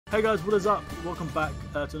Hey guys, what is up? Welcome back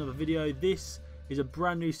to another video. This is a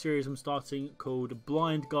brand new series I'm starting called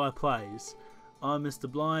Blind Guy Plays. I'm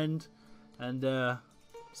Mr. Blind, and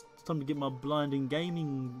it's time to get my blinding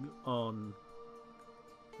gaming on.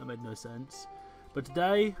 That made no sense. But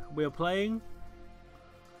today we are playing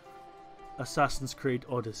Assassin's Creed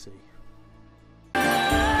Odyssey.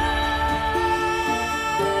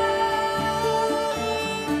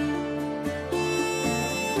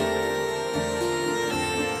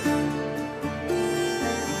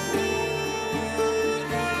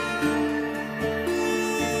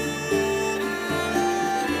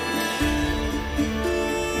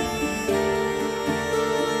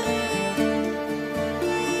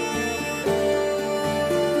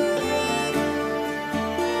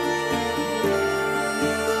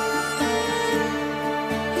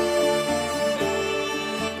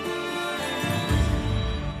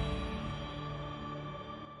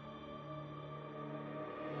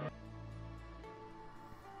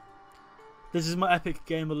 This is my epic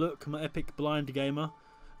gamer look, my epic blind gamer.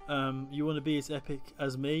 You want to be as epic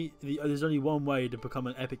as me? There's only one way to become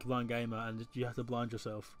an epic blind gamer, and you have to blind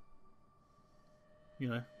yourself. You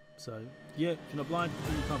know, so yeah, if you're not blind,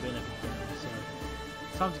 then you can't be an epic gamer. So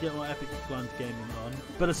it's time to get my epic blind gaming on.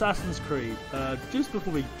 But Assassin's Creed, just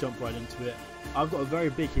before we jump right into it, I've got a very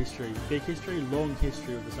long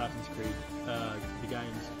history with Assassin's Creed, the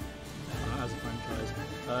games as a franchise.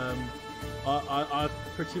 I've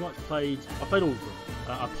pretty much played all of them,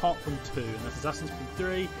 apart from two, and that's Assassin's Creed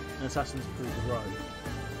 3 and Assassin's Creed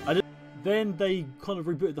Rogue. Then they kind of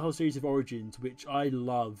rebooted the whole series of Origins, which I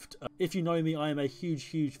loved. If you know me, I am a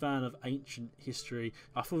huge fan of ancient history.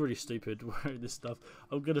 I feel really stupid wearing this stuff.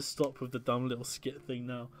 I'm going to stop with the dumb little skit thing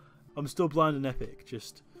now. I'm still blind and epic,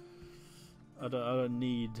 just I don't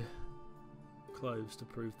need clothes to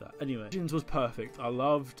prove that. Anyway, Origins was perfect. I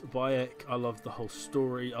loved Bayek, I loved the whole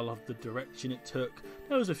story, I loved the direction it took.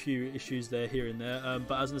 There was a few issues there here and there,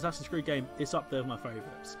 but as an Assassin's Creed game, it's up there with my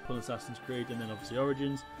favourites. On Assassin's Creed, and then obviously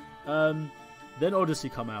Origins. Then Odyssey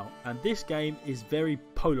come out, and this game is very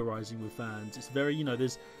polarising with fans. It's very, you know,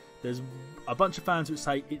 there's a bunch of fans which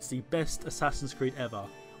say it's the best Assassin's Creed ever.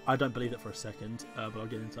 I don't believe that for a second, but I'll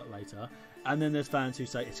get into that later. And then there's fans who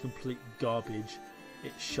say it's complete garbage.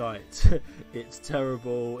 It's shite, it's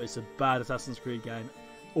terrible, it's a bad Assassin's Creed game,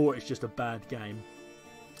 or it's just a bad game.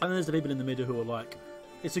 And then there's the people in the middle who are like,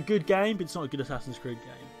 it's a good game, but it's not a good Assassin's Creed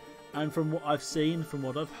game. And from what I've seen, from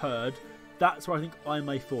what I've heard, that's where I think I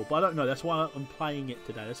may fall. But I don't know, that's why I'm playing it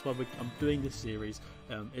today, that's why I'm doing this series.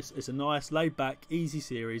 It's a nice, laid-back, easy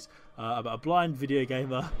series about a blind video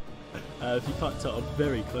gamer. If you can't tell, I'm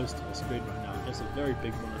very close to the screen right now. It's a very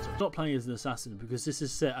big monitor. I'm not playing as an assassin because this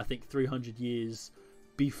is set, I think, 300 years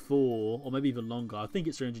before, or maybe even longer. I think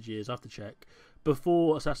it's 300 years. I have to check.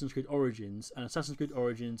 Before Assassin's Creed Origins, and Assassin's Creed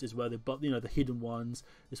Origins is where the hidden ones.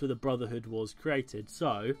 It's where the Brotherhood was created.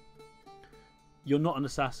 So you're not an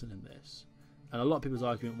assassin in this. And a lot of people's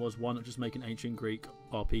argument was, why not just make an ancient Greek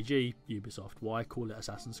RPG, Ubisoft? Why call it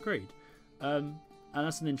Assassin's Creed? And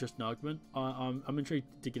that's an interesting argument. I'm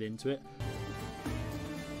intrigued to get into it.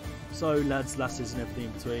 So lads, lasses, and everything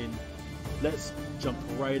in between, let's jump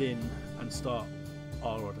right in and start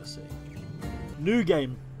our Odyssey. New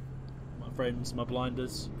game, my friends, my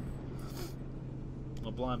blinders, my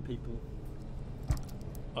blind people.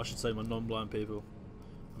 I should say my non-blind people.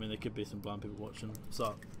 I mean, there could be some blind people watching. What's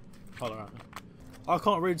up? Holler at me. I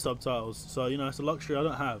can't read subtitles, so you know it's a luxury I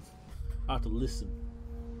don't have. I have to listen.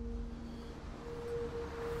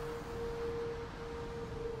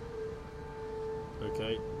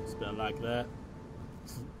 Okay, it's a bit of lag there.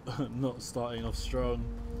 Not starting off strong.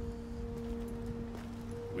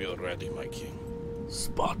 We are ready, my king.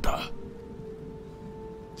 Sparta!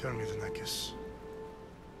 Tell me, Venekis,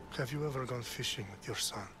 have you ever gone fishing with your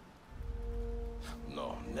son?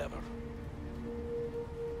 No, never.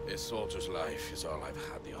 A soldier's life is all I've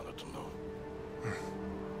had the honor to know.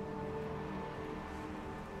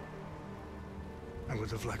 I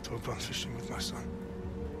would have liked to have gone fishing with my son.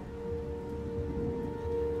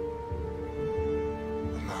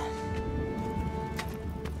 But now...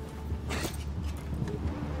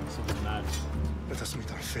 Something mad. let us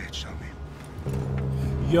meet our fate, shall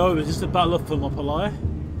we? Yo, is this the Battle of Thermopylae?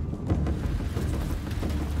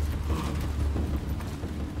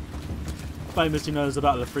 Famously known as the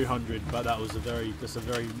Battle of 300, but that's a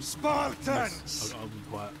very Spartans! I'll be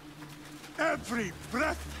quiet. Every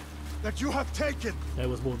breath that you have taken There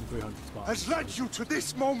was more than 300 Spartans. has led you to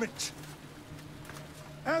this moment.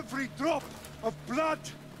 Every drop of blood,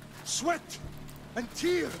 sweat, and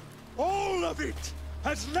tear, all of it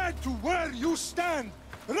has led to where you stand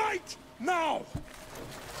right now.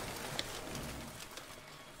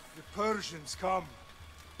 Persians come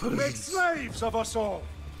to make slaves of us all.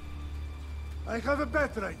 I have a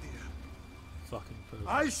better idea. Fucking Persians.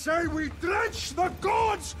 I say we drench the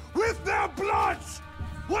gods with their bloods!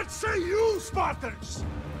 What say you, Spartans?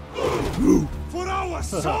 For our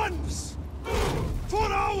sons! For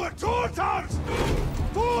our daughters!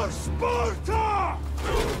 For Sparta!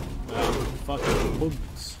 Fucking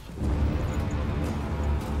punks.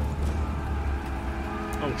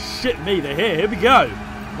 Oh shit me, they're here. Here we go.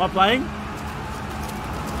 Am I playing?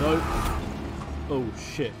 No. Oh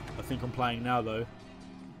shit. I think I'm playing now though.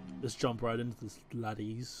 Let's jump right into this,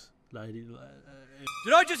 laddies.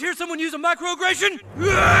 Did I just hear someone use a macroaggression?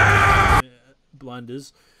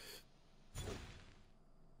 Blinders.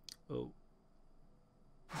 Oh.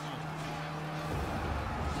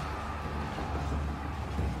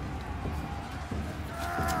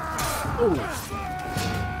 Oh.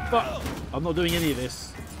 Fuck. I'm not doing any of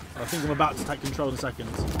this. I think I'm about to take control in a second.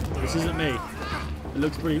 This isn't me. It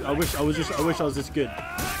looks pretty. I wish I was this good.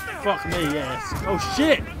 Fuck me, yes. Oh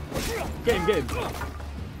shit! Get him, get him.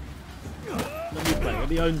 Let me play. Let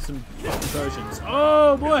me own some fucking Persians.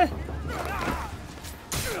 Oh boy!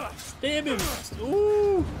 Damn him!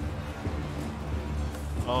 Ooh!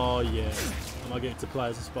 Oh yeah. Am I getting to play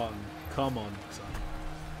as a Spartan? Come on, son.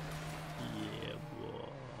 Yeah, boy.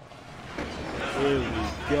 Here we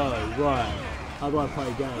go. Right. How do I play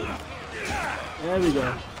a game? There we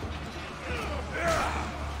go.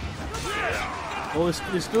 Oh,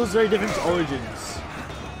 this feels very different to Origins.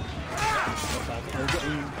 I'm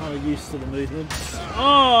getting kind of used to the movements.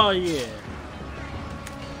 Oh yeah!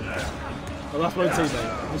 Oh, that's my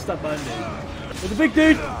teammate. I'm step behind me. It's a big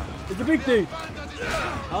dude! It's a big dude!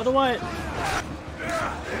 How do I...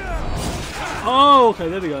 Oh, okay,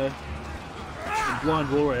 there we go. The blind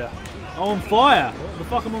warrior. Oh, I'm on fire! What the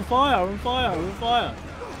fuck? I'm on fire! I'm on fire! I'm on fire!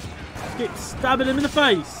 Get stabbing him in the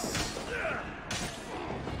face!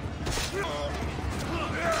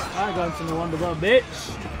 I ain't going to no wonder about,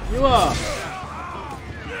 bitch! You are!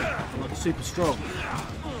 I'm like super strong.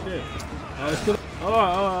 Shit. Oh, it's good.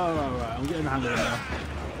 Alright. I'm getting the hang of it now.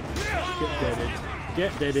 Get deaded.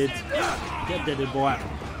 Get deaded. Get deaded, boy.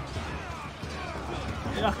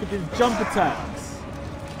 Yeah, I could do jump attacks.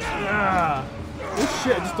 Yeah. Oh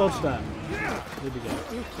shit, I just dodged that. There we go.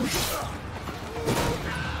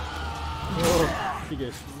 Oh, he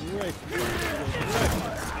gets right.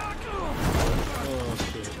 Oh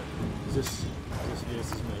shit. Is this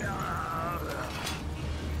me?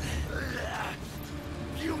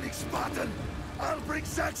 Puny Spartan! I'll bring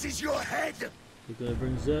Xerxes your head! You're gonna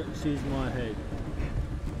bring Xerxes my head.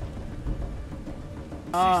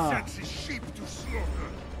 Xerxes sheep to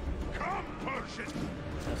slaughter. Come, Persian!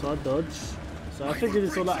 That's what I dodge. So I figured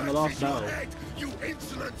this all out in the last battle. You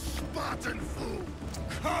insolent Spartan fool!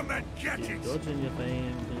 Come and get Keep it! dodging your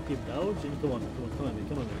thing. Can you keep dodging? Come on at me,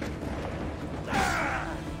 come on me.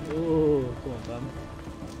 Oh, come on, fam.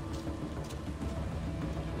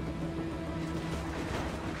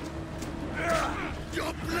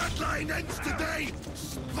 Your bloodline ends today,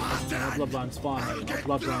 Spartan! My bloodline's fine, mate.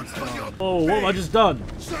 My bloodline's fine. Oh, what have I just done?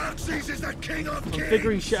 Xerxes is the king of kings. I'm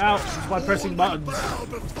figuring shit out just by pressing buttons.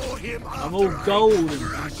 I'm all gold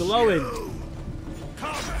and glowing.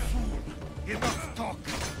 Come, fool! Enough talk.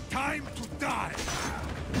 Time to die.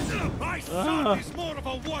 My son is more of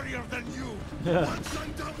a warrior than you. Once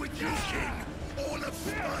I'm done with you, king, all of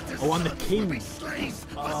Sparta's Oh, I'm the sons king. will be slaves.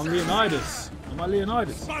 Oh, I'm Leonidas. Am I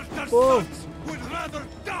Leonidas? Sparta's Oh. sons would rather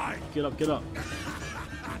die. Get up, get up.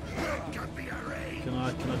 Can be arrayed. Can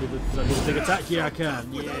I do the big attack? Yeah, I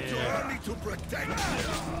can. Without your Yeah. army to protect.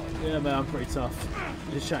 Yeah, man, I'm pretty tough.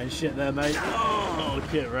 Just chatting shit there, mate. Oh,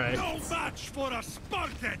 get right. No match for a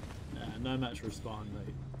Spartan. Nah, no match for a Spartan,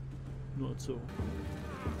 mate. Not at all.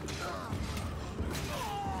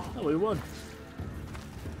 Oh, we won.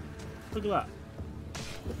 Look at that.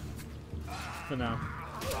 For now.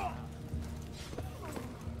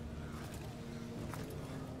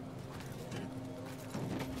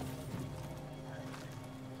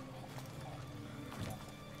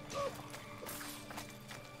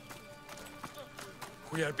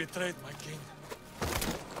 We are betrayed, my king.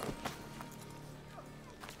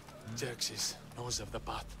 Xerxes knows of the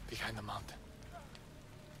path behind the mountain.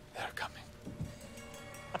 They're coming.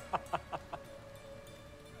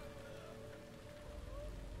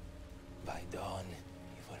 By dawn,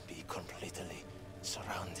 you will be completely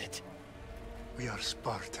surrounded. We are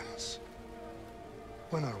Spartans.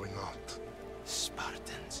 When are we not?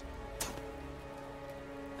 Spartans.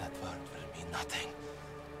 That word will mean nothing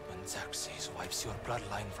when Xerxes wipes your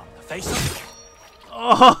bloodline from the face of...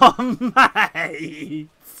 Oh, mate!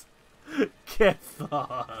 Get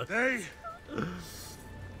fucked. They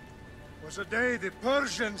was a day the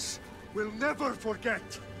Persians will never forget.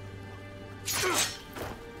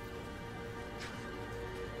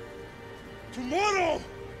 Tomorrow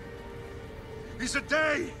is a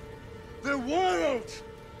day the world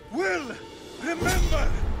will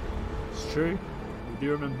remember. It's true. We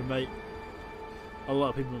do remember, mate. A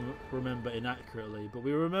lot of people remember inaccurately, but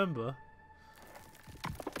we remember.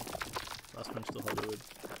 That's French to Hollywood.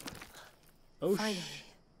 Oh,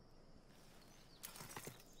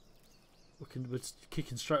 we're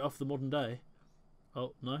kicking straight off the modern day.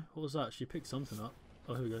 Oh no, what was that? She picked something up.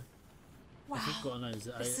 Oh, here we go. Wow, I've got a name. Is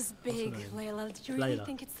it this is big, Layla. Did you really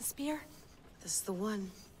think it's the spear? This is the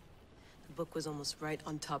one. The book was almost right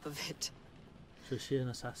on top of it. So is she an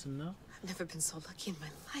assassin now? I've never been so lucky in my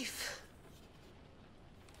life.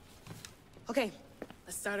 Okay,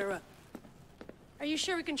 let's start her up. Are you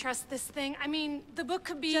sure we can trust this thing? I mean, the book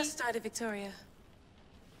could be... Just started, Victoria.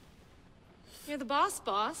 You're the boss.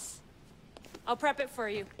 I'll prep it for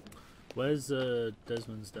you. Where's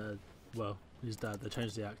Desmond's dad? Well, his dad. They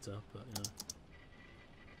changed the actor, but you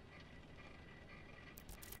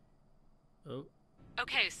know. Oh.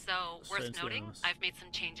 Okay, so worth noting, honest. I've made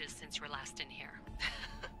some changes since you were last in here.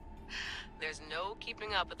 There's no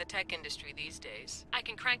keeping up with the tech industry these days. I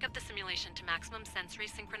can crank up the simulation to maximum sensory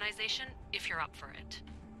synchronization if you're up for it.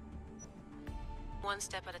 One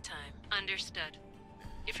step at a time. Understood.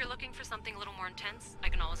 If you're looking for something a little more intense, I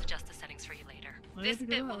can always adjust the settings for you later. This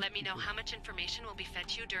bit will let me know how much information will be fed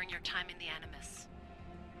to you during your time in the Animus.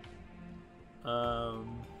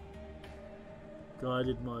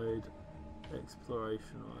 Guided mode,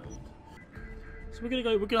 exploration mode. So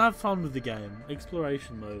we're gonna have fun with the game.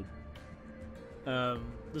 Exploration mode.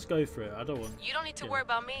 Let's go for it. I don't want. You don't need to worry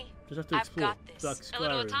about me. Just have to I've explore. got this. Like A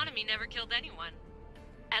little autonomy never killed anyone.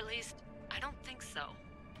 At least, I don't think so.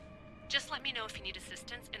 Just let me know if you need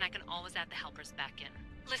assistance, and I can always add the helpers back in.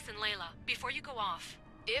 Listen, Layla, before you go off...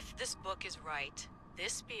 If this book is right,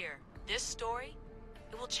 this spear, this story,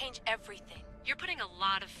 it will change everything. You're putting a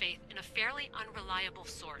lot of faith in a fairly unreliable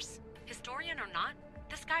source. Historian or not,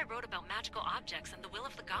 this guy wrote about magical objects and the will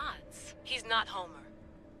of the gods. He's not Homer.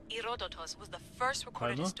 Herodotus was the first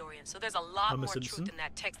recorded Homer? historian, so there's a lot Homer more Simpson? truth in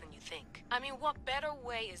that text than you think. I mean, what better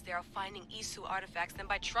way is there of finding Isu artifacts than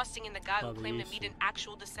by trusting in the guy who claimed to meet an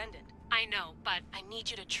actual descendant? I know, but... I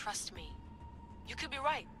need you to trust me. You could be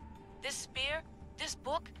right. This spear, this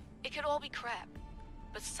book, it could all be crap.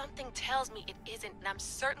 But something tells me it isn't, and I'm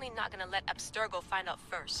certainly not gonna let Abstergo find out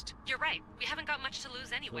first. You're right. We haven't got much to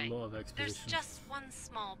lose anyway. A lot of There's exposition. just one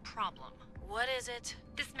small problem. What is it?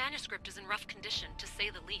 This manuscript is in rough condition, to say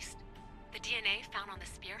the least. The DNA found on the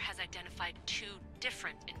spear has identified 2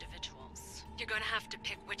 different individuals. You're going to have to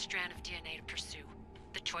pick which strand of DNA to pursue.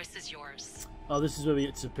 The choice is yours. Oh, this is where we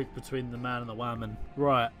get to pick between the man and the woman.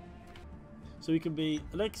 Right. So we can be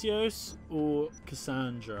Alexios or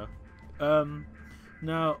Cassandra.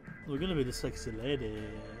 Now, we're going to be the sexy lady.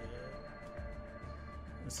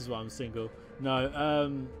 This is why I'm single.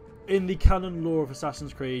 No, in the canon lore of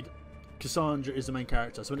Assassin's Creed, Cassandra is the main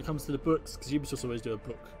character. So when it comes to the books, because Ubisoft always do a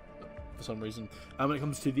book for some reason, and when it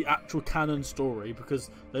comes to the actual canon story,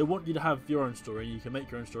 because they want you to have your own story, you can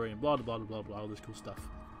make your own story and blah blah blah blah blah, all this cool stuff.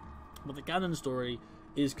 But the canon story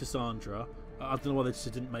is Cassandra. I don't know why they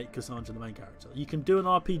just didn't make Cassandra the main character. You can do an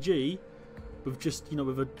RPG with just, you know,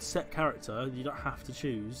 with a set character. You don't have to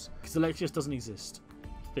choose, because Alexios doesn't exist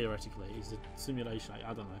theoretically. He's a simulation.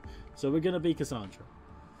 I don't know. So we're gonna be Cassandra.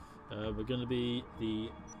 We're gonna be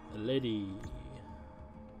the lady.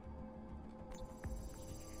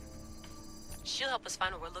 She'll help us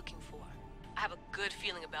find what we're looking for. I have a good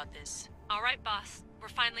feeling about this. All right, boss. We're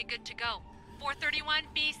finally good to go. 431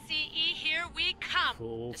 BCE, here we come.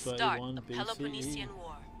 The start 431 of Peloponnesian BCE.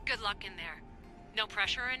 War. Good luck in there. No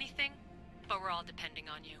pressure or anything, but we're all depending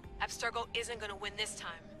on you. Abstergo isn't gonna win this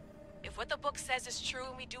time. If what the book says is true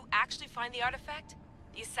and we do actually find the artifact,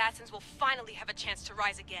 the assassins will finally have a chance to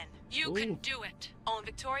rise again. You can do it. Oh, and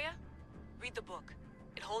Victoria, read the book.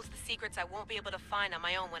 It holds the secrets I won't be able to find on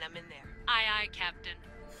my own when I'm in there. Aye, aye, Captain.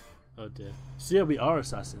 Oh dear. So yeah, we are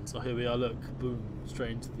assassins. Oh, here we are. Look, boom,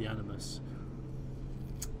 straight into the Animus.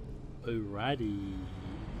 Alrighty.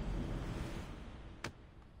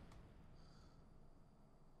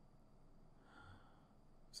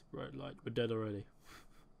 It's a bright light. We're dead already.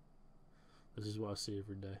 This is what I see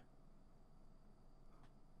every day.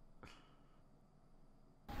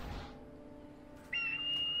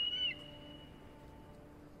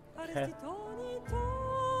 Okay.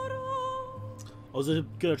 I was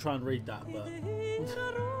gonna try and read that, but I think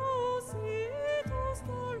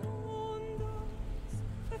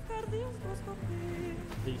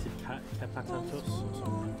you said Kepatantos or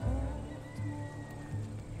something.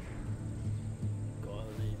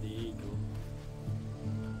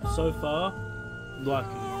 so far, like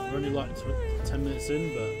we're only like 10 minutes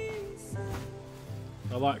in, but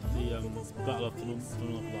I like the Battle of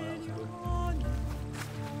Thermopylae. That was cool.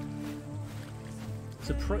 It's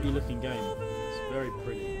a pretty looking game. It's very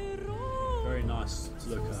pretty, very nice to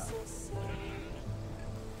look at.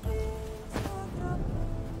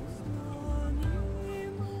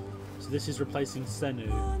 So this is replacing Senu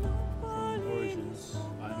from Origins.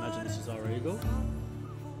 I imagine this is our eagle.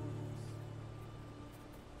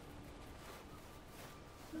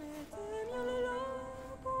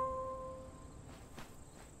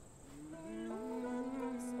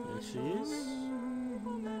 She is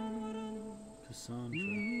Cassandra.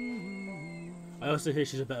 I also hear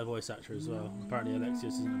she's a better voice actor as well. Apparently Alexios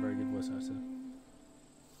isn't a very good voice actor.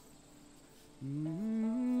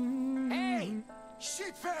 Hey!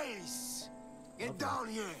 Shitface! Get down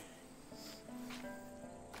here!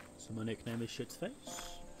 So my nickname is Shitface.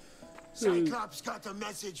 Cyclops got a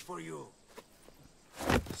message for you.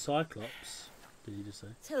 Cyclops? Did you just say?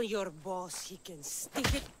 Tell your boss he can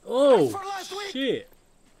stick it. Oh for last week. shit!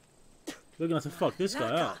 We're gonna have to fuck this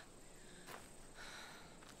guy up.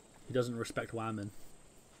 He doesn't respect women.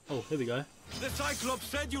 Oh, here we go. The Cyclops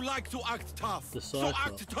said you like to act tough. The So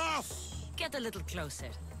Cyclops. act tough! Get a little closer,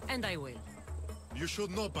 and I will. You should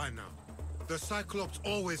know by now. The Cyclops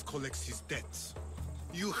always collects his debts.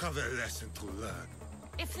 You have a lesson to learn.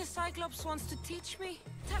 If the Cyclops wants to teach me,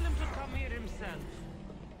 tell him to come here himself.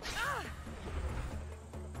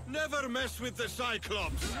 Never mess with the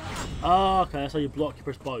Cyclops! Ah, okay, that's how you block. You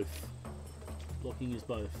press both. Blocking is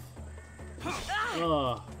both.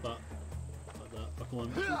 Ah, but like that. Oh, come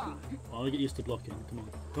on. I want to get used to blocking. Come on.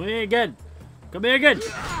 Come here again. Come here again.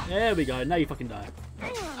 There we go. Now you fucking die.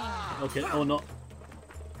 Okay, or not.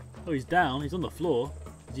 Oh, he's down. He's on the floor.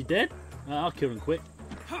 Is he dead? I'll kill him quick.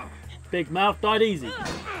 Big mouth died easy.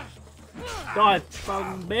 Die,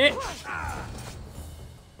 fucking bitch.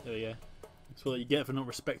 There we go. That's what you get for not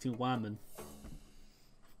respecting women.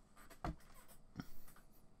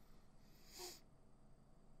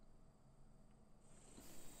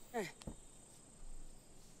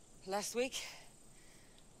 Last week?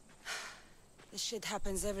 This shit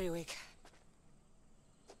happens every week.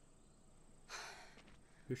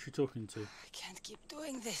 Who's she talking to? I can't keep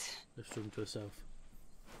doing this. She's talking to herself.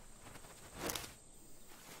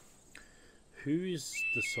 Who is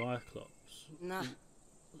the Cyclops? Nah.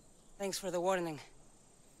 Thanks for the warning.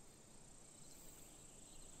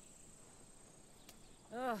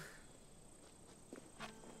 Oh.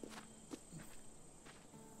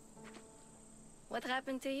 What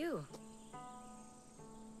happened to you?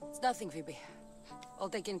 It's nothing, Phoebe. All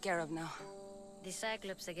taken care of now. The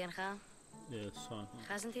Cyclops again, huh? Yeah, it's fine.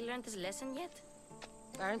 Hasn't he learned his lesson yet?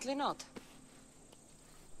 Apparently not.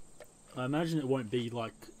 I imagine it won't be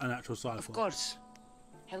like an actual Cyclops. Of course.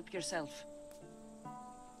 Help yourself.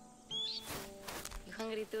 You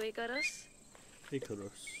hungry too, Icarus?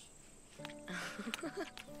 Icarus.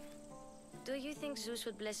 Do you think Zeus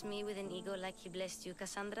would bless me with an ego like he blessed you,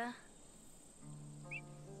 Cassandra?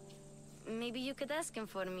 Maybe you could ask him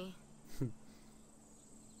for me.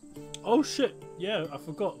 Oh shit! Yeah, I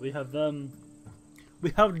forgot. We have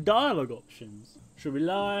dialogue options. Should we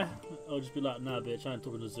lie? Or just be like, nah, bitch, I ain't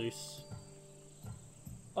talking to Zeus.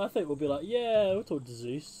 I think we'll be like, yeah, we'll talk to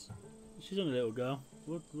Zeus. She's only a little girl.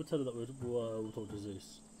 We'll tell her that we'll talk to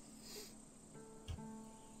Zeus.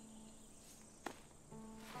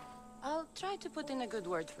 I'll try to put in a good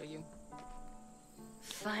word for you.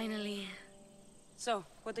 Finally. So,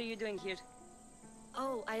 what are you doing here?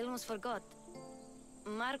 Oh, I almost forgot.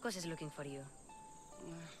 Marcos is looking for you.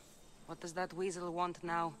 What does that weasel want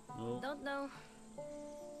now? No. Don't know.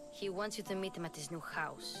 He wants you to meet him at his new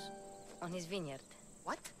house. On his vineyard.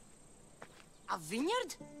 What? A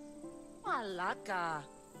vineyard? Malaka.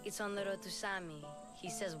 It's on the road to Sami.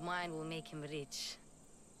 He says wine will make him rich.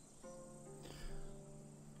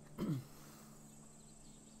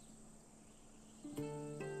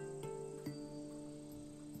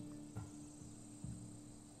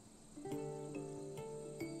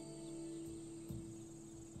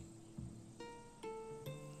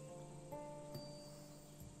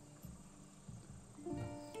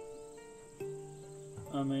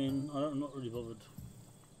 I mean, I'm not really bothered.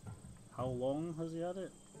 How long has he had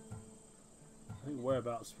it? I think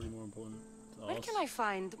whereabouts is pretty more important to Where ask. can I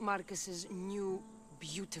find Marcus's new,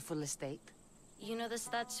 beautiful estate? You know the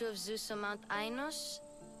statue of Zeus on Mount Ainos?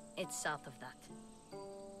 It's south of that.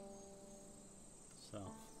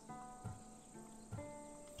 South.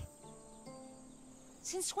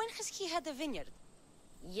 Since when has he had a vineyard?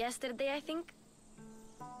 Yesterday, I think?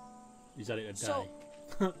 He's had it a day. So,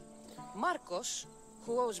 Marcos,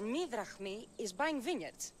 who owes me drachmi, is buying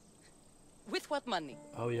vineyards. With what money?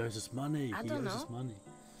 Oh, he owes us money. I He don't owes know. us money.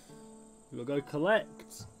 We gotta go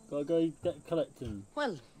collect. Gotta go get collecting.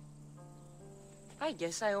 Well, I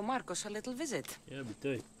guess I owe Marcos a little visit. Yeah, we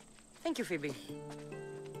do. Thank you, Phoebe.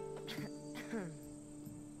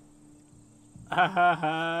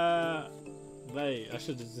 Mate, I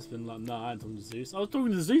should have just been like, nah, I ain't talking to Zeus. I was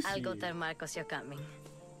talking to Zeus. I'll you. go tell Marcos you're coming.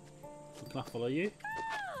 Can I follow you?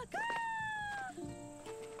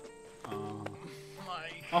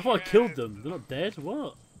 I thought I killed them. They're not dead.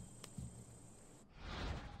 What?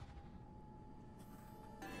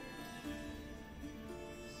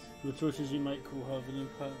 The choices you make will have an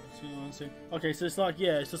impact. Okay, so it's like,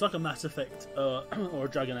 yeah, it's just like a Mass Effect or a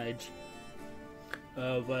Dragon Age,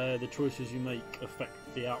 where the choices you make affect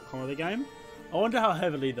the outcome of the game. I wonder how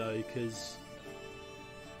heavily though, because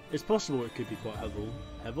it's possible it could be quite heavy.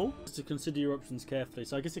 To consider your options carefully,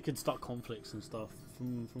 so I guess it could start conflicts and stuff.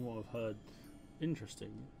 From what I've heard,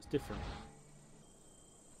 interesting. It's different.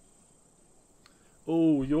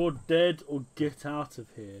 Oh, you're dead or get out of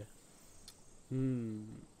here.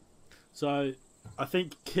 So, I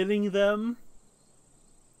think killing them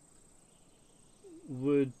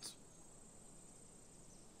would...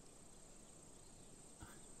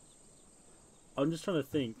 I'm just trying to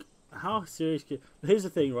think. How serious... Here's the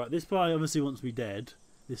thing, right? This guy obviously wants me dead.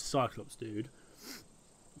 This Cyclops dude.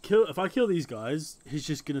 If I kill these guys, he's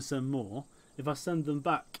just going to send more. If I send them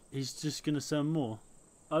back, he's just going to send more.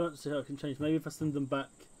 I don't see how it can change. Maybe if I send them back,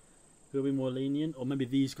 he'll be more lenient. Or maybe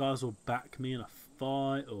these guys will back me in a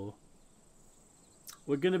fight. Or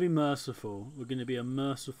we're going to be merciful. We're going to be a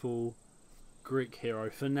merciful Greek hero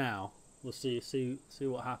for now. We'll see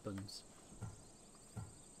what happens.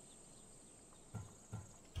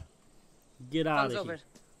 Get out of here.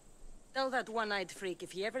 Tell that one-eyed freak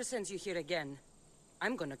if he ever sends you here again,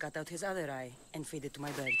 I'm gonna cut out his other eye and feed it to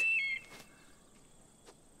my bird.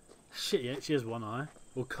 Shit, yeah, she has one eye.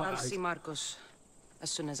 We'll cut I'll out see Marcos as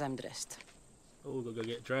soon as I'm dressed. Oh, we'll go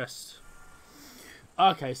get dressed.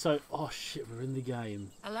 Okay, so... Oh, shit, we're in the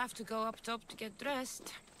game. I'll have to go up top to get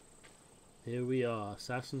dressed. Here we are.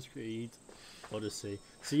 Assassin's Creed Odyssey.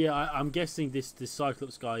 So, yeah, I'm guessing this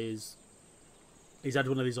Cyclops guy is... He's had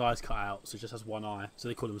one of his eyes cut out, so he just has one eye. So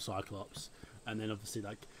they call him Cyclops. And then, obviously,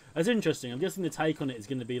 like... That's interesting. I'm guessing the take on it is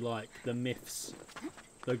going to be, like, the myths.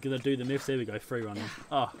 They're going to do the myths. There we go, free running.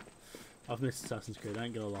 Oh, I've missed Assassin's Creed, I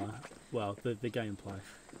ain't going to lie. Well, the gameplay.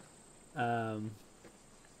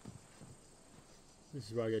 This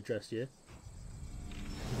is where I get dressed, yeah?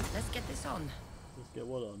 Let's get this on. Let's get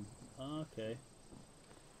what on? Okay.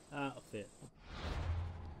 Outfit.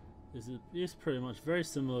 It's pretty much very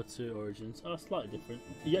similar to Origins. Oh, slightly different.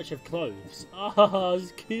 You actually have clothes. Oh,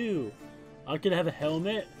 it's cute. I could have a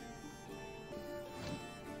helmet.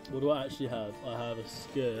 What do I actually have? I have a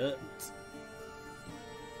skirt.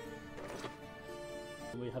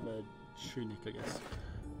 We have a tunic, I guess.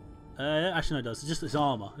 Actually, no, it does. It's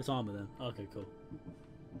armor. It's armor then. Okay, cool.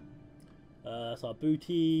 That's our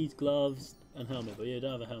booties, gloves, and helmet. But yeah, you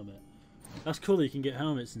don't have a helmet. That's cool that you can get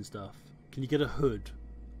helmets and stuff. Can you get a hood?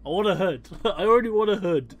 I want a hood. I already want a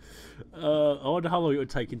hood. I wonder how long it would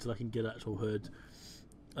take until I can get an actual hood.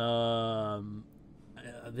 The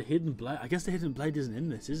hidden blade. I guess the hidden blade isn't in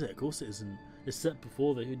this, is it? Of course it isn't. It's set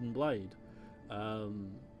before the hidden blade.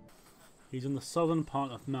 He's on the southern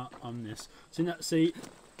part of Mount Omnis. See,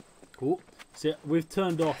 we've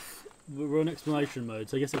turned off. We're on exploration mode,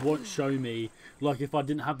 so I guess it won't show me. Like if I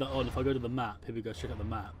didn't have that on, if I go to the map, here we go. Check out the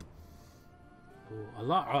map.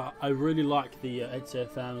 Ooh, I really like the Ezio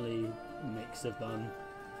family mix they've done.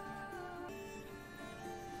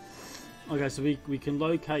 Okay, so we can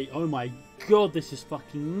locate. Oh my god, this is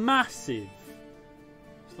fucking massive.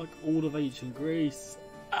 It's like all of ancient Greece.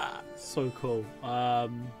 So cool.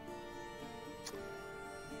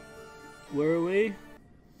 Where are we?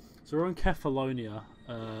 So we're on Kefalonia.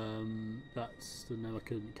 That's the name I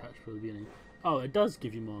couldn't catch for the beginning. Oh, it does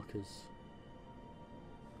give you markers.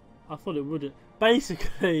 I thought it wouldn't.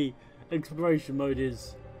 Basically, exploration mode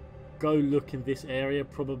is go look in this area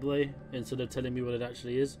probably instead of telling me what it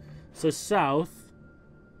actually is. So south,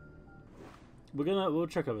 we'll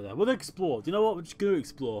check over there. We'll explore. Do you know what? We're just gonna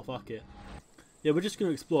explore. Fuck it. Yeah, we're just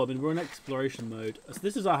gonna explore. I mean, we're in exploration mode. So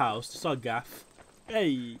this is our house. This is our gaff.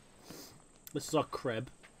 Hey, this is our crib.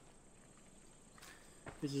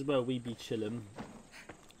 This is where we be chilling.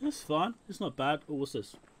 It's fine. It's not bad. Oh, what's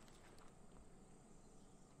this?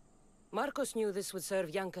 Marcos knew this would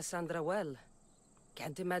serve young Cassandra well.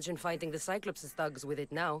 Can't imagine fighting the Cyclops' thugs with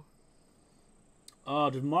it now. Ah,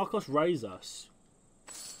 did Marcos raise us?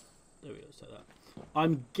 There we go, say that.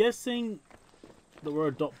 I'm guessing that we're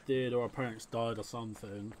adopted or our parents died or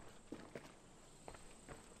something.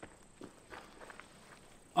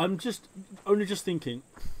 I'm just only just thinking.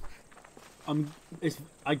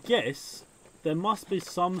 I guess there must be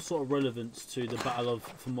some sort of relevance to the Battle of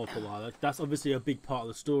Thermopylae. That's obviously a big part of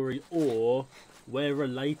the story, or we're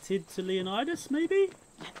related to Leonidas, maybe.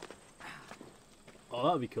 Oh,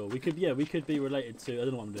 that'd be cool. We could be related to. I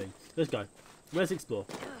don't know what I'm doing. Let's go. Let's explore.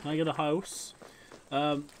 Can I get a house?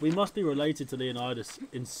 We must be related to Leonidas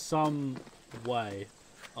in some way.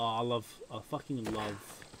 Oh, I fucking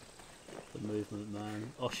love the movement,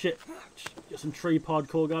 man. Oh shit! Get some tree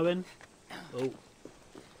parkour going. Oh.